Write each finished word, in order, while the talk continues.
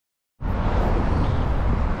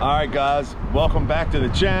Alright guys, welcome back to the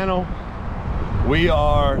channel. We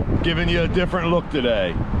are giving you a different look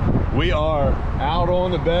today. We are out on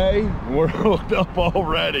the bay. We're hooked up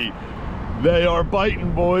already. They are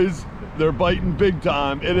biting, boys. They're biting big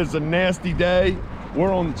time. It is a nasty day.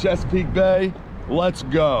 We're on the Chesapeake Bay. Let's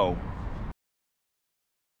go.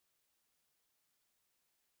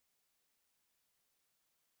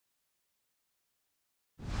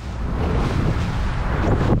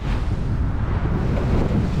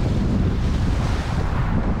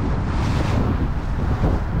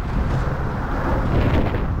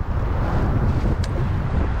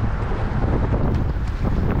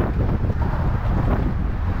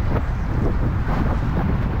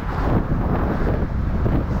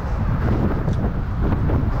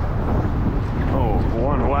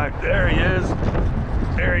 There he is.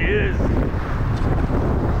 There he is.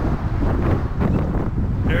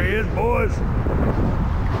 There he is, boys.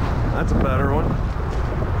 That's a better one.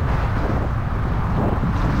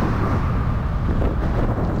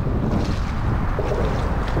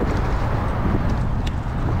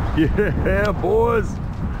 Yeah, boys.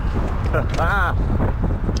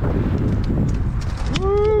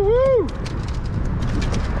 Woo woo.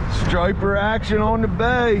 Striper action on the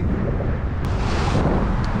bay.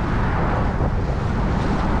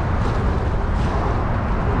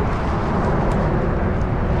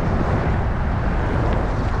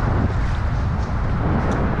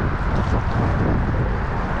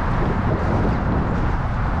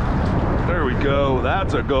 Go.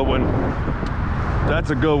 That's a good one.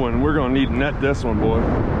 That's a good one. We're gonna need to net this one, boy.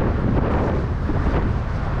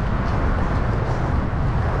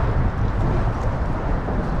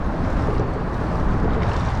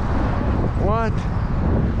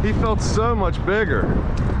 What? He felt so much bigger.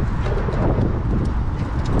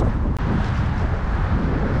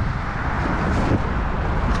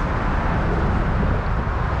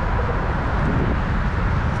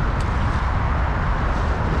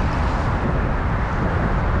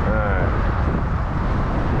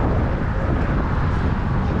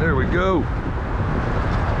 Go.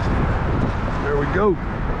 There we go.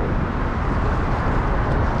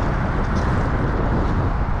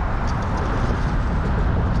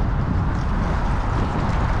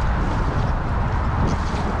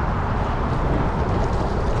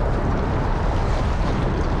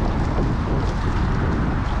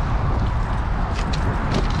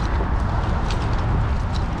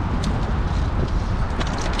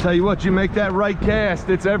 Tell you what, you make that right cast,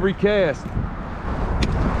 it's every cast.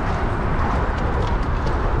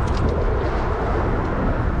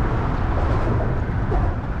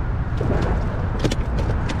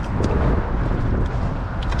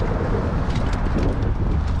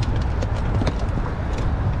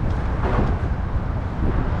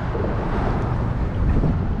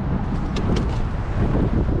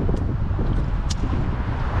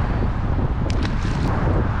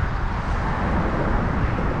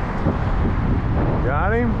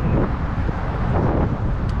 Got him?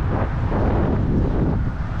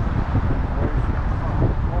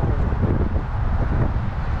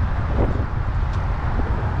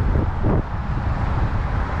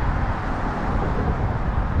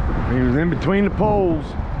 He was in between the poles.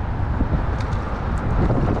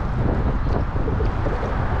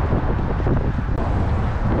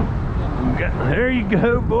 There you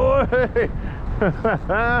go, boy.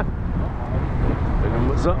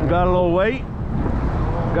 Something got a little weight.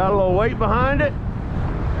 Got a little weight behind it.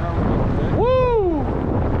 Woo!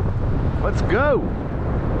 Let's go.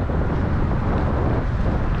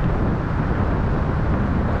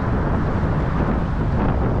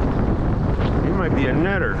 He might be a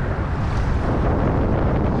netter.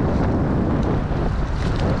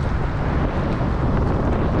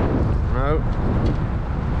 No.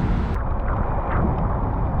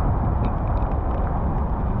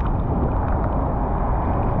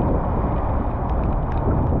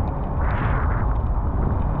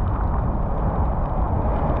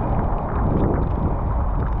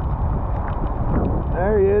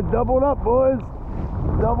 There he is, doubled up, boys.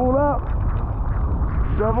 Doubled up.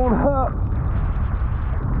 Doubled up.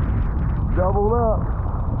 Doubled up.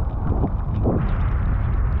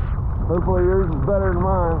 Hopefully yours is better than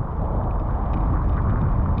mine.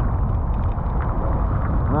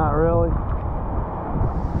 Not really.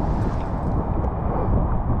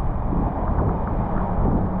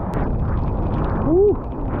 Woo.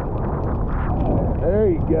 There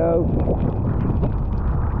you go.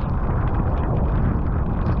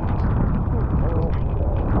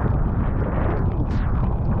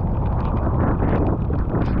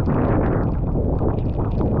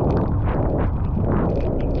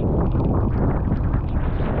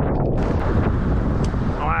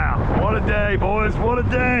 a day, boys. What a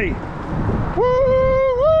day. Woo,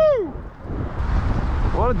 woo.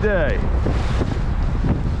 What a day.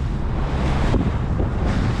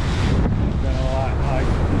 Been a lot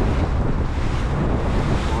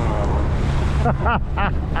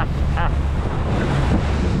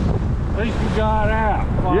At least we got out.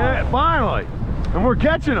 Yeah, finally. And we're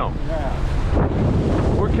catching them.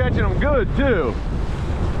 Yeah. We're catching them good too.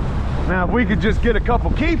 Now, if we could just get a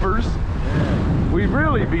couple keepers, we'd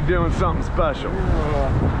really be doing something special.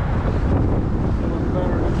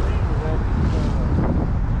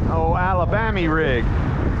 Oh, Alabama rig.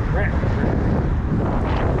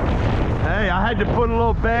 Hey, I had to put a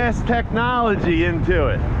little bass technology into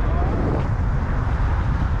it.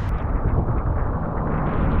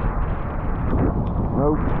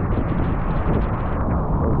 Nope.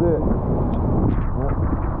 That's it.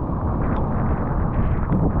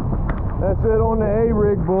 That's it on the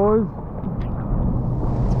A-rig, boys.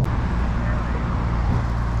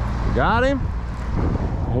 Got him?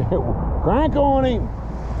 Crank on him.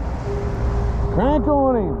 Crank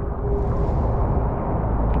on him.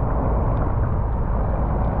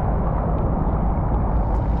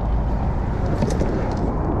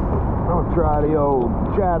 I'll try the old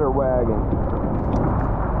Chatterwagon.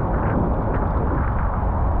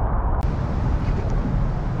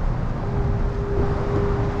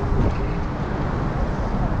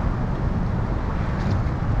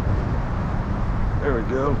 There we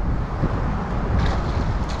go.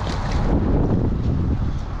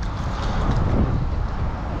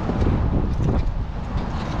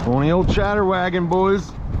 On the old Chatterwagon,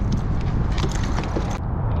 boys.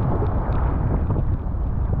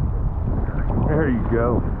 There you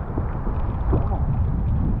go.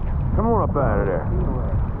 Come on up out of there.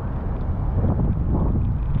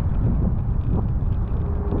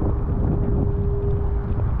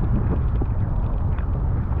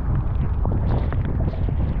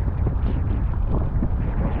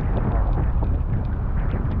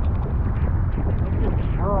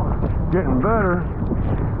 Getting better.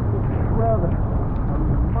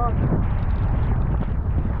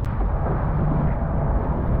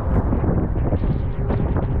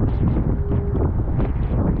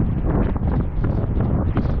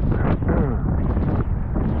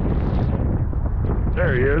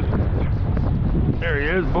 There he is. There he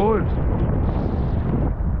is, boys.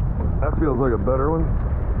 That feels like a better one.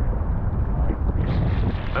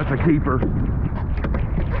 That's a keeper.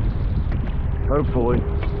 Hopefully.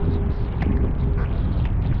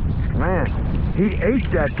 Man, he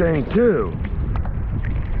ate that thing too.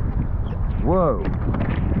 Whoa.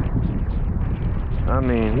 I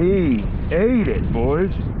mean, he ate it,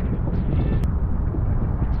 boys.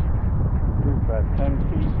 About 10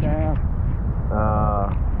 feet down.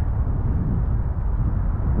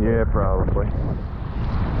 Yeah, probably.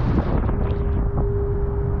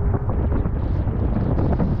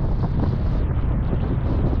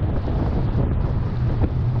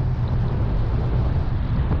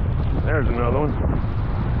 There's another one.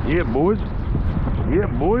 Yeah, boys. Yeah,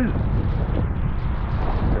 boys.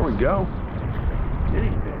 There we go. Get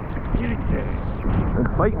him there. Get him there. And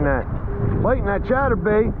fighting that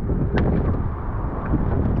chatterbait.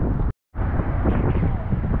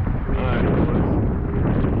 Alright, boys.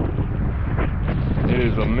 It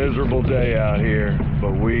is a miserable day out here,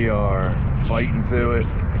 but we are fighting through it.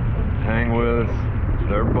 Hang with us.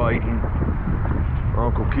 They're biting.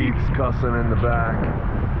 Uncle Keith's cussing in the back.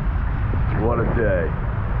 What a day.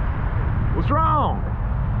 What's wrong?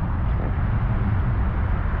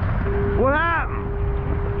 What happened?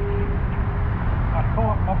 I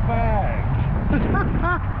caught my bag.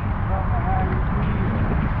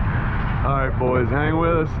 All right, boys, hang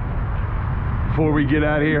with us. Before we get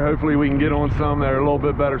out of here, hopefully we can get on some that are a little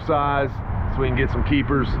bit better size so we can get some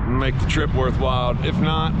keepers and make the trip worthwhile. If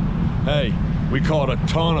not, hey, we caught a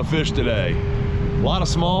ton of fish today. A lot of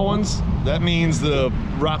small ones. That means the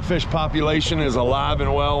rockfish population is alive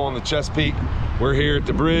and well on the Chesapeake. We're here at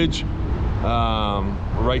the bridge,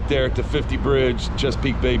 right there at the 50 bridge,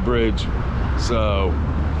 Chesapeake Bay Bridge. So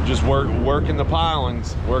just working the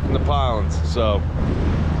pilings, So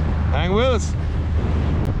hang with us.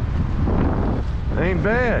 Ain't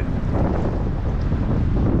bad.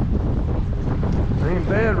 Ain't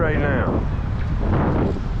bad right now.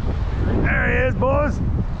 There he is, boys.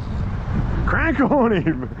 Crank on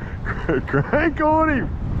him. Crank on him.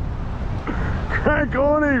 Crank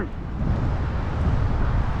on him.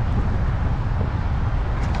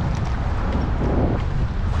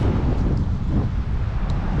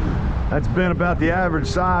 That's been about the average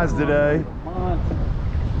size today.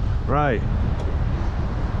 Right.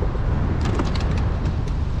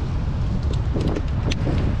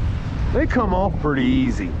 They come off pretty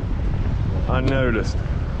easy, I noticed.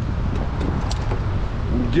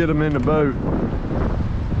 Get them in the boat.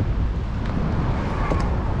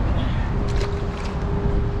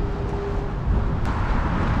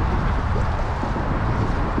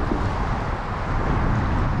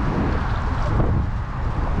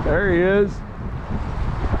 There he is.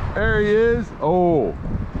 There he is. Oh.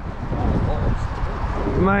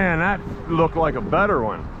 Man, that looked like a better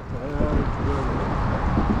one.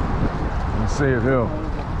 Let's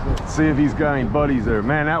see if he's got any buddies there.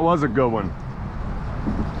 Man, that was a good one.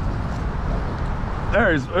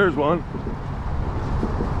 There's one.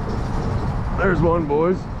 There's one,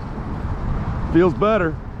 boys. Feels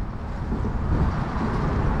better.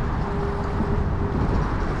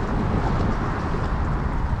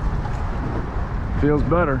 Feels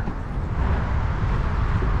better.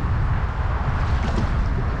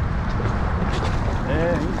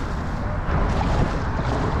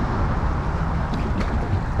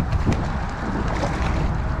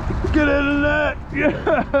 Get in the net!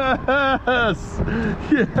 Yes!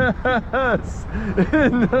 Yes!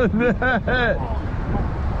 In the net!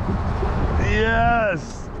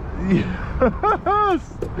 Yes! Yes!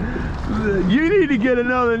 You need to get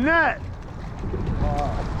another net!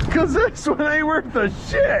 Cause this one ain't worth a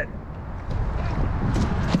shit!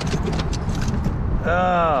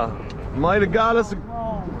 Might have got us.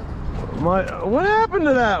 What happened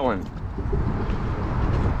to that one?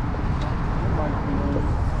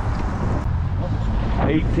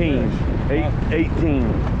 18.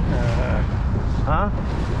 18. Huh?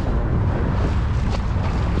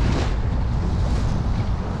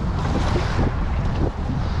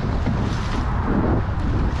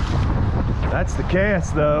 That's the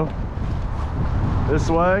cast though. This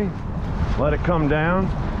way. Let it come down.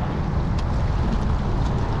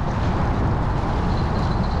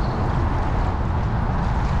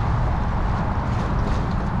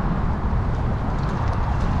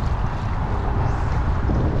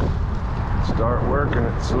 Start working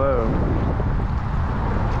it slow.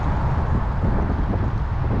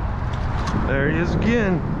 There he is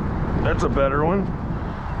again. That's a better one.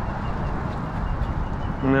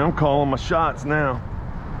 And I'm calling my shots now.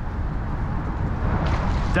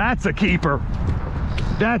 That's a keeper.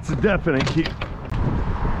 That's a definite keeper.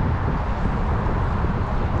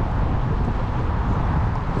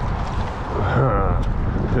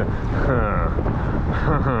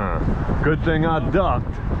 Good thing I ducked.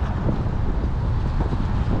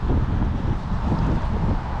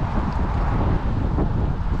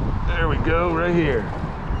 There we go, right here.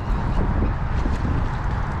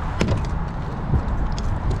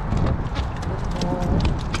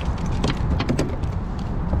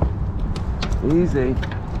 Easy.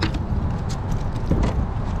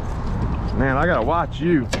 Man, I gotta watch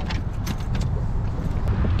you.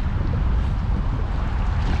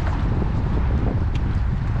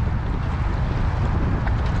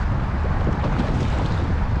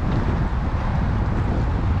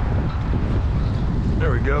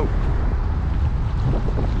 There we go.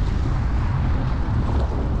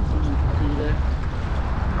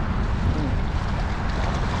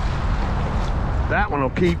 That one will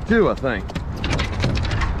keep too, I think.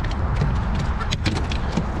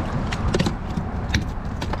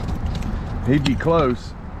 He'd be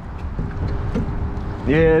close.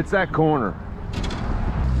 Yeah, it's that corner.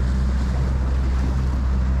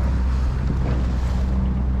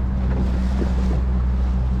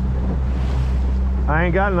 I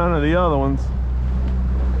ain't got none of the other ones.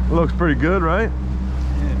 Looks pretty good, right?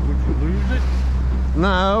 Yeah, would you lose it?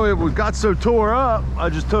 No, it got so tore up, I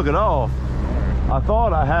just took it off. I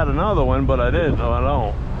thought I had another one, but I didn't. No, I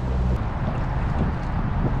don't.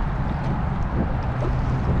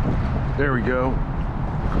 There we go.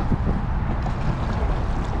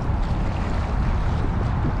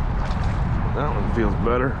 That one feels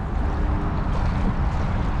better.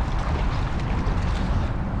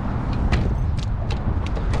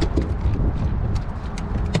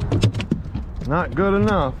 Not good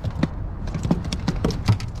enough.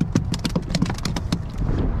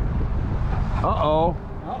 Uh-oh.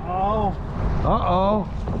 Uh-oh. Uh-oh.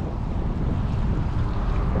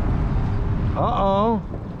 Uh-oh.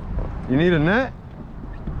 You need a net?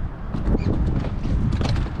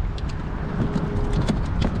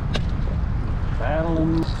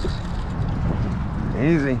 Paddling.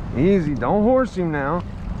 Easy, easy. Don't horse him now.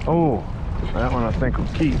 Oh, that one I think will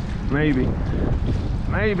keep. Maybe.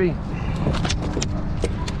 Maybe.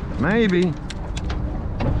 Maybe.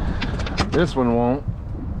 This one won't.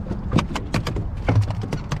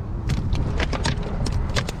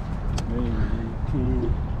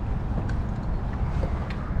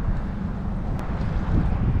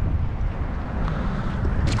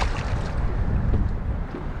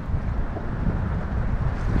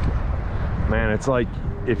 It's like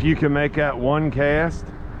if you can make that one cast,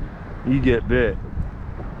 you get bit.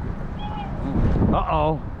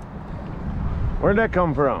 Uh-oh. Where'd that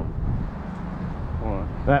come from?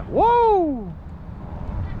 What? That, whoa!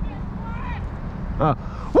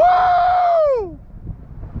 Whoa!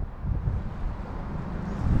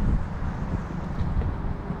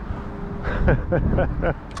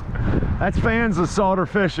 That's fans of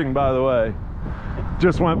SautterFishing, by the way.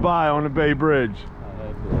 Just went by on the Bay Bridge.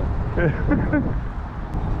 There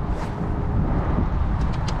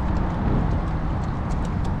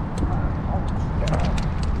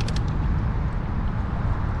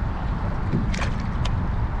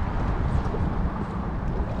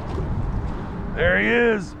he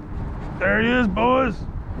is. There he is, boys.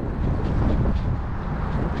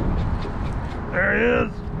 There he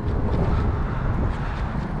is.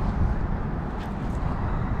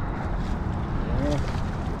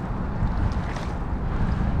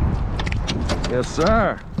 Yes,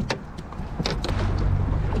 sir.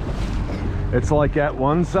 It's like at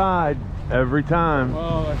one side every time.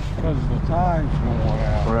 Well, that's because the tide's going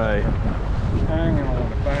out. Right. Hanging on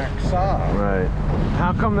the back side. Right.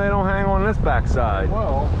 How come they don't hang on this back side?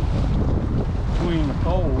 Well, between the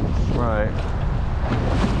poles. Right.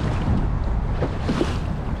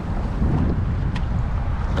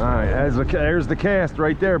 All right, there's the cast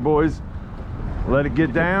right there, boys. Let it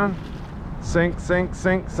get down. Sink, sink,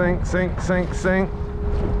 sink, sink, sink, sink, sink.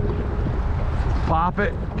 Pop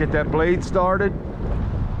it, get that blade started.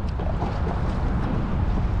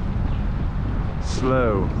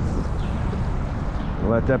 Slow.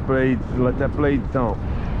 Let that blade thump.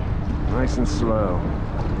 Nice and slow.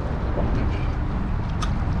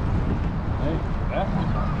 Hey,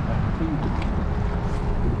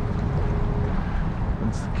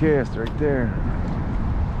 That's the cast right there.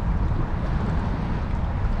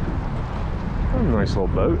 Oh, nice little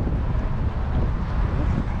boat.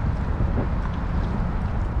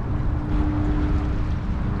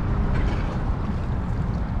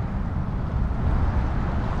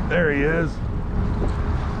 There he is.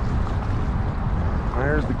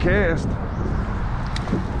 There's the cast.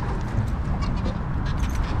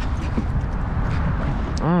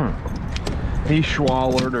 He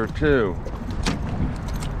swallowed her too.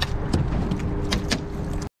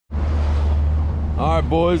 All right,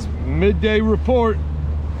 boys, midday report.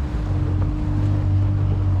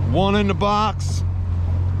 One in the box.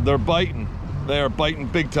 They're biting. They are biting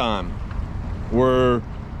big time.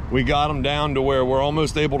 We got them down to where we're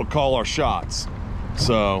almost able to call our shots.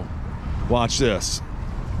 So watch this.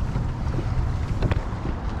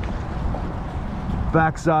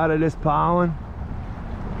 Backside of this piling.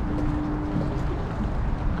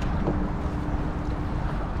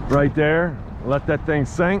 Right there. Let that thing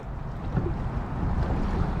sink.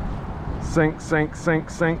 Sink, sink, sink,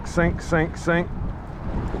 sink, sink, sink, sink.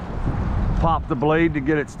 Pop the blade to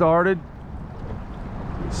get it started.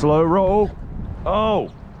 Slow roll.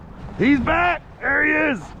 Oh, he's back. There he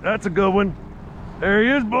is. That's a good one. There he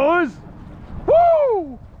is, boys.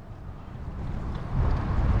 Woo!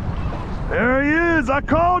 There he is. I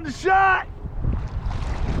called the shot.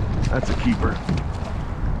 That's a keeper.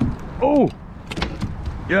 Oh,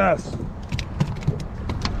 yes.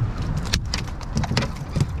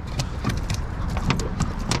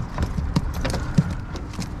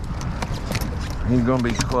 He's gonna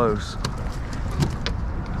be close.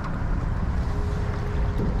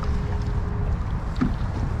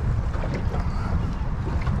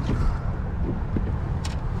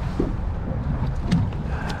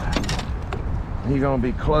 He's gonna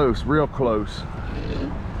be close, real close.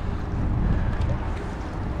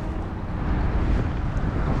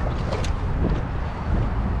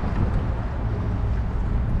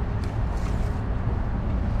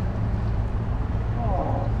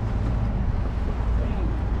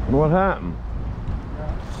 What happened?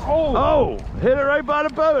 Oh, hit it right by the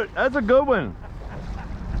boat. That's a good one.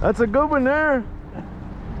 That's a good one there.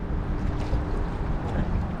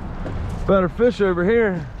 Better fish over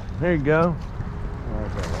here. There you go.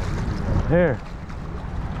 Here.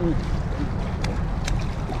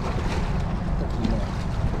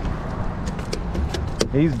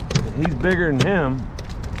 He's bigger than him.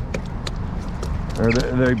 Or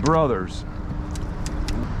they're brothers.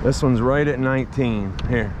 This one's right at 19.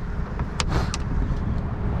 Here.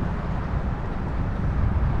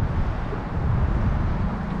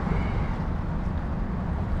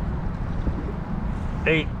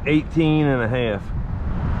 18 and a half.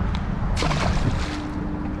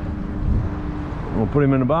 We'll put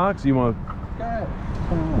him in the box. You want to? Okay.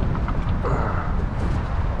 Come on.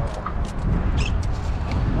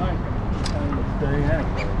 Stay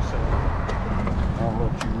anyway, so I'll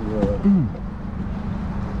let you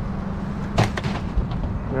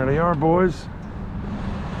are, boys.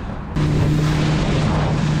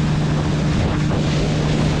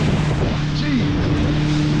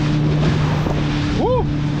 Woo!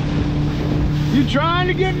 You trying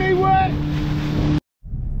to get me wet?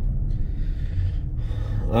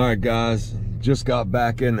 All right, guys, just got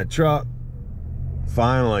back in the truck.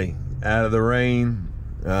 Finally out of the rain.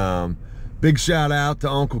 Big shout out to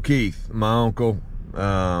Uncle Keith, my uncle.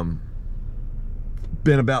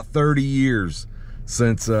 Been about 30 years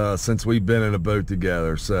since we've been in a boat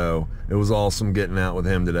together, so it was awesome getting out with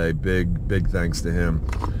him today. Big thanks to him.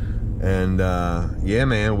 And yeah,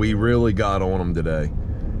 man, we really got on them today.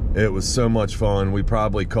 It was so much fun. We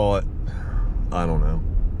probably caught, I don't know,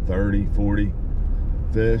 30, 40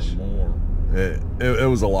 fish. It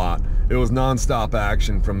was a lot. It was non-stop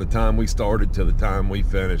action from the time we started to the time we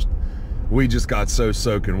finished. We just got so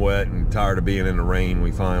soaking wet and tired of being in the rain,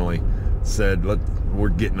 we finally said, we're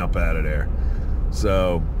getting up out of there.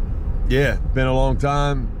 So yeah, been a long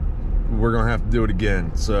time. We're gonna have to do it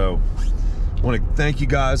again. So I want to thank you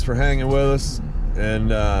guys for hanging with us. And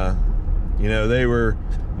you know, they were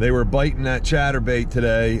biting that chatterbait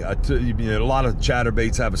today. You know, a lot of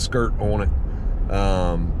chatterbaits have a skirt on it.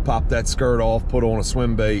 Pop that skirt off, put on a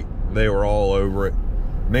swim bait. They were all over it.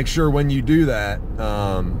 Make sure when you do that,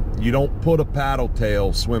 you don't put a paddle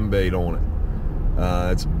tail swim bait on it.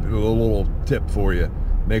 It's a little tip for you.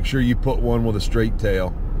 Make sure you put one with a straight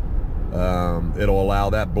tail. It'll allow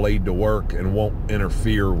that blade to work and won't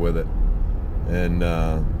interfere with it. And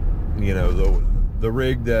you know, the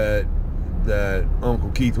rig that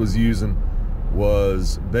Uncle Keith was using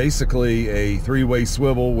was basically a 3-way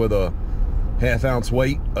swivel with a 1/2 ounce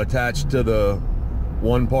weight attached to the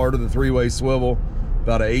one part of the 3-way swivel,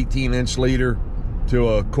 about an 18-inch leader to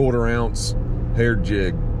a 1/4 ounce hair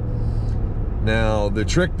jig. Now the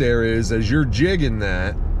trick there is, as you're jigging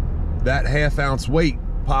that 1/2 ounce weight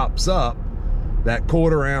pops up, that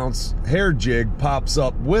 1/4 ounce hair jig pops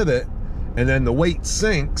up with it, and then the weight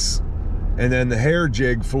sinks, and then the hair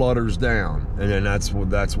jig flutters down, and then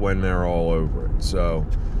that's when they're all over it. So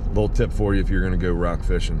little tip for you if you're gonna go rock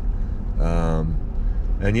fishing.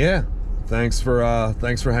 And yeah, thanks for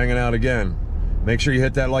hanging out again. Make sure you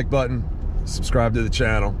hit that like button, subscribe to the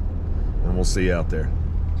channel, and we'll see you out there.